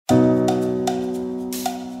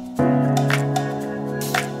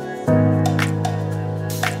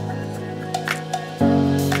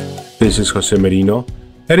This is Jose Merino,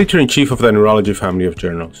 Editor-in-Chief of the Neurology family of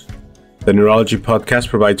journals. The Neurology podcast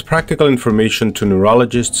provides practical information to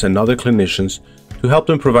neurologists and other clinicians to help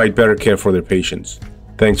them provide better care for their patients.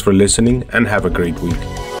 Thanks for listening and have a great week.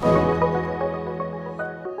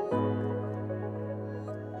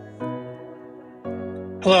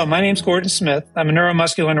 Hello, my name is Gordon Smith. I'm a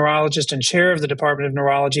neuromuscular neurologist and chair of the Department of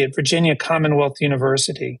Neurology at Virginia Commonwealth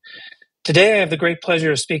University. Today, I have the great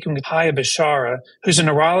pleasure of speaking with Haya Bishara, who's a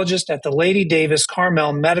neurologist at the Lady Davis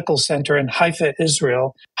Carmel Medical Center in Haifa,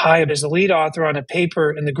 Israel. Haya is the lead author on a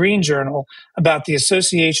paper in the Green Journal about the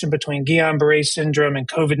association between Guillain-Barré syndrome and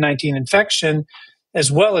COVID-19 infection,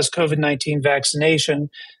 as well as COVID-19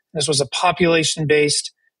 vaccination. This was a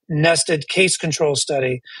population-based, nested case control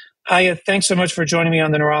study. Haya, thanks so much for joining me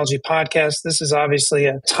on the Neurology podcast. This is obviously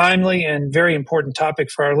a timely and very important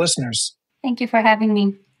topic for our listeners. Thank you for having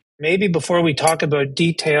me. Maybe before we talk about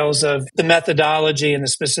details of the methodology and the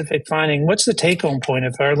specific finding, what's the take-home point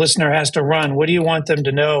if our listener has to run? What do you want them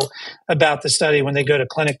to know about the study when they go to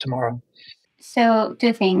clinic tomorrow? So,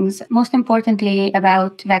 two things. Most importantly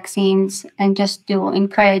about vaccines, and just to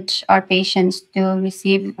encourage our patients to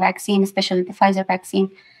receive vaccine, especially the Pfizer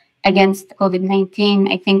vaccine against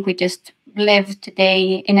COVID-19. I think we just live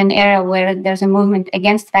today in an era where there's a movement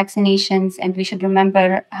against vaccinations, and we should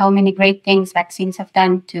remember how many great things vaccines have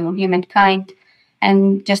done to humankind,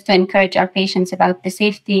 and just to encourage our patients about the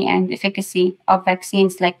safety and efficacy of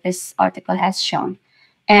vaccines like this article has shown.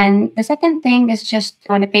 And the second thing is just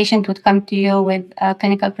when a patient would come to you with a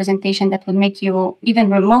clinical presentation that would make you even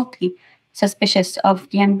remotely suspicious of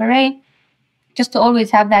Guillain-Barré, just to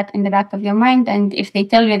always have that in the back of your mind. And if they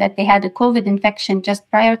tell you that they had a COVID infection just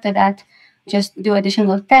prior to that, just do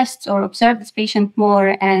additional tests or observe this patient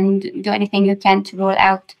more and do anything you can to rule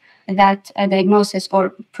out that diagnosis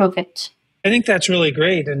or prove it. I think that's really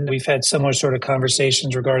great. And we've had similar sort of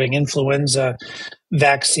conversations regarding influenza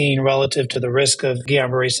vaccine relative to the risk of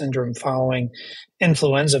Guillain-Barré syndrome following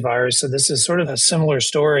influenza virus. So this is sort of a similar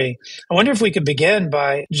story. I wonder if we could begin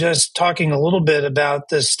by just talking a little bit about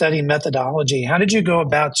the study methodology. How did you go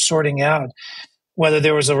about sorting out whether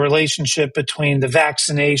there was a relationship between the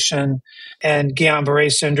vaccination and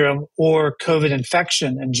Guillain-Barré syndrome or COVID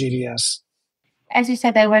infection and GBS? As you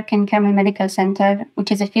said, I work in Carmel Medical Center,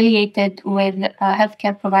 which is affiliated with a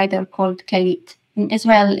healthcare provider called Clalit. In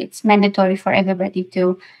Israel, it's mandatory for everybody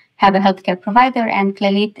to have a healthcare provider, and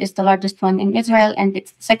Clalit is the largest one in Israel, and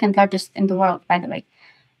it's the second largest in the world, by the way.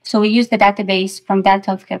 So we use the database from that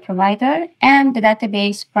healthcare provider and the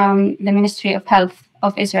database from the Ministry of Health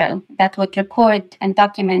of Israel that would record and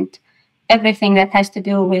document everything that has to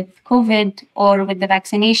do with COVID or with the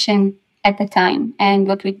vaccination at the time. And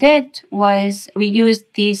what we did was we used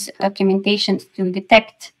these documentations to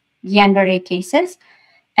detect Guillain-Barré cases.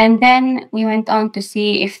 And then we went on to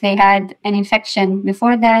see if they had an infection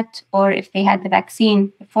before that or if they had the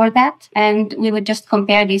vaccine before that. And we would just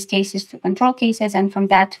compare these cases to control cases. And from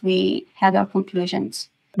that, we had our conclusions.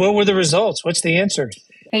 What were the results? What's the answer?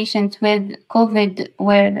 Patients with COVID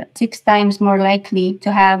were 6 times more likely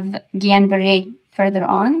to have Guillain-Barré further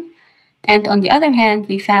on. And on the other hand,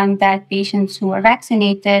 we found that patients who were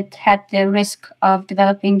vaccinated had the risk of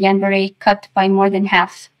developing Guillain-Barré cut by more than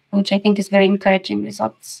half, which I think is very encouraging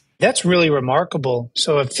results. That's really remarkable.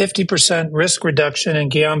 So a 50% risk reduction in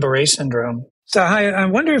Guillain-Barré syndrome. So I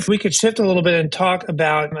wonder if we could shift a little bit and talk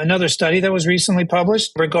about another study that was recently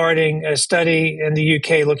published regarding a study in the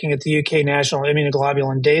UK looking at the UK National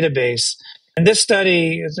Immunoglobulin Database. And this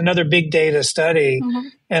study is another big data study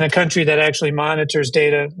in a country that actually monitors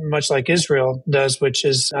data much like Israel does, which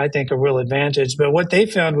is, I think, a real advantage. But what they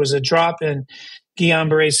found was a drop in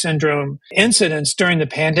Guillain-Barré syndrome incidence during the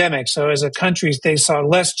pandemic. So as a country, they saw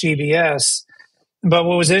less GBS. But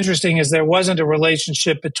what was interesting is there wasn't a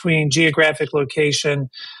relationship between geographic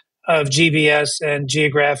location of GBS and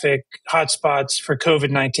geographic hotspots for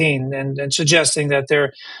COVID-19 and suggesting that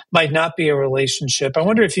there might not be a relationship. I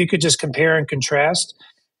wonder if you could just compare and contrast.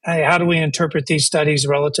 How do we interpret these studies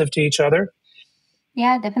relative to each other?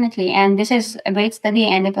 Yeah, definitely. And this is a great study,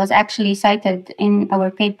 and it was actually cited in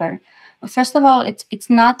our paper. First of all, it's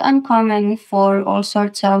not uncommon for all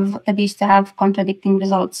sorts of studies to have contradicting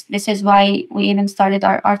results. This is why we even started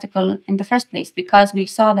our article in the first place, because we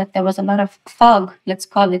saw that there was a lot of fog, let's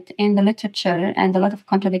call it, in the literature and a lot of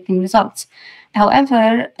contradicting results.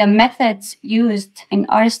 However, the methods used in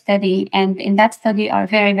our study and in that study are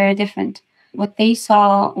very, very different. What they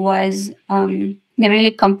saw was they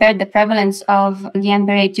really compared the prevalence of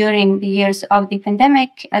Guillain-Barré during the years of the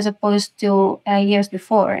pandemic as opposed to years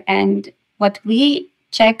before. And what we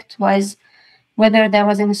checked was whether there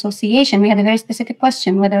was an association. We had a very specific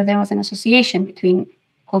question, whether there was an association between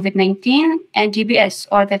COVID-19 and GBS,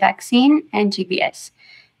 or the vaccine and GBS.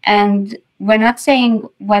 And we're not saying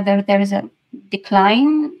whether there is a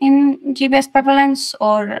decline in GBS prevalence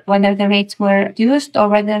or whether the rates were reduced or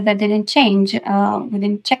whether they didn't change. We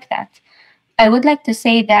didn't check that. I would like to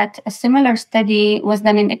say that a similar study was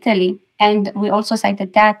done in Italy, and we also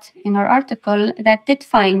cited that in our article, that did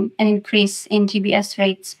find an increase in GBS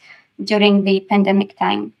rates during the pandemic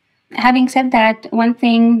time. Having said that, one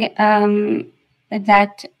thing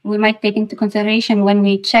that we might take into consideration when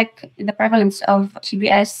we check the prevalence of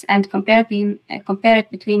GBS and compare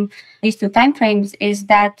it between these two timeframes is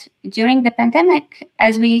that during the pandemic,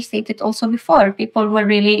 as we stated also before, people were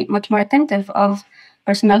really much more attentive of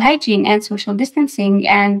personal hygiene and social distancing,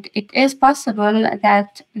 and it is possible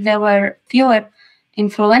that there were fewer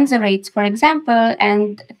influenza rates, for example,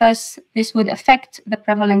 and thus this would affect the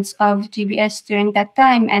prevalence of GBS during that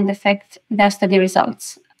time and affect the study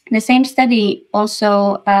results. The same study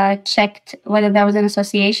also checked whether there was an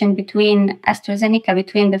association between AstraZeneca,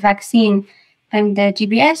 between the vaccine and the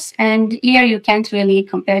GBS. And here you can't really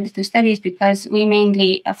compare the two studies because we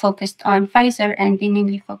mainly focused on Pfizer and they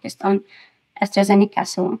mainly focused on AstraZeneca.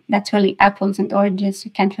 So that's really apples and oranges.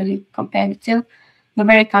 You can't really compare the two. We're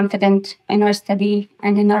very confident in our study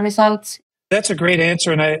and in our results. That's a great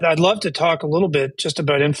answer. And I'd love to talk a little bit just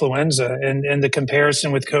about influenza and the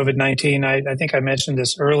comparison with COVID-19. I think I mentioned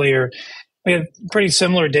this earlier. We have pretty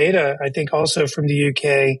similar data, I think, also from the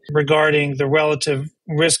UK regarding the relative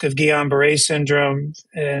risk of Guillain-Barré syndrome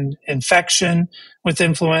and infection with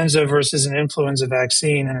influenza versus an influenza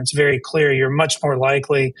vaccine. And it's very clear you're much more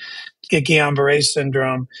likely to get Guillain-Barré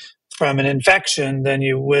syndrome from an infection than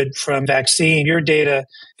you would from vaccine. Your data,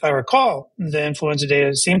 if I recall, the influenza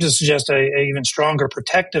data seemed to suggest a even stronger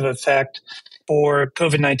protective effect for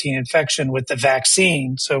COVID-19 infection with the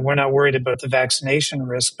vaccine. So we're not worried about the vaccination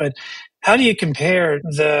risk. But how do you compare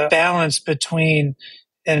the balance between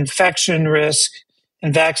infection risk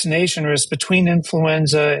and vaccination risk between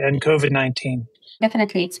influenza and COVID-19?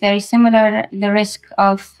 Definitely. It's very similar. The risk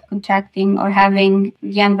of contracting or having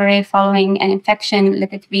Guillain-Barré following an infection,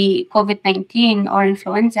 let it be COVID-19 or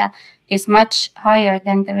influenza, is much higher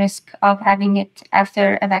than the risk of having it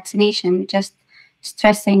after a vaccination. Just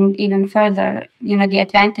stressing even further, the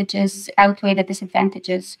advantages outweigh the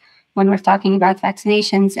disadvantages when we're talking about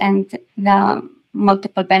vaccinations and the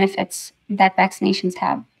multiple benefits that vaccinations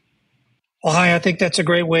have. Well, hi, I think that's a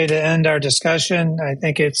great way to end our discussion. I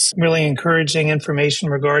think it's really encouraging information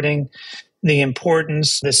regarding the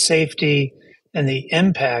importance, the safety, and the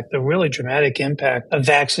impact, the really dramatic impact of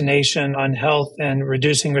vaccination on health and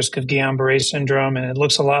reducing risk of Guillain-Barré syndrome. And it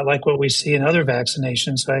looks a lot like what we see in other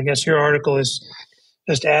vaccinations. So I guess your article is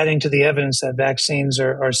just adding to the evidence that vaccines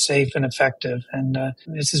are safe and effective. And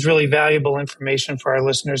this is really valuable information for our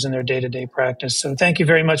listeners in their day-to-day practice. So thank you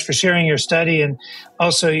very much for sharing your study and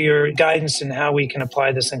also your guidance in how we can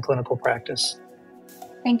apply this in clinical practice.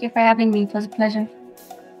 Thank you for having me. It was a pleasure.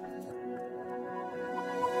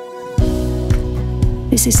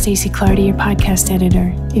 This is Stacey Clardy, your podcast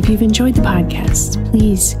editor. If you've enjoyed the podcast,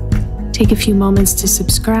 please take a few moments to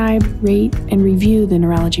subscribe, rate, and review the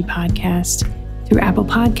Neurology Podcast through Apple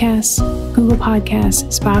Podcasts, Google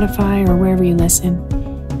Podcasts, Spotify, or wherever you listen.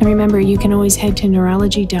 And remember, you can always head to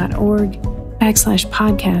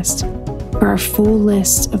neurology.org/podcast for our full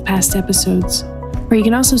list of past episodes. Or you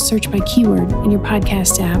can also search by keyword in your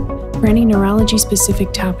podcast app for any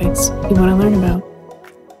neurology-specific topics you want to learn about.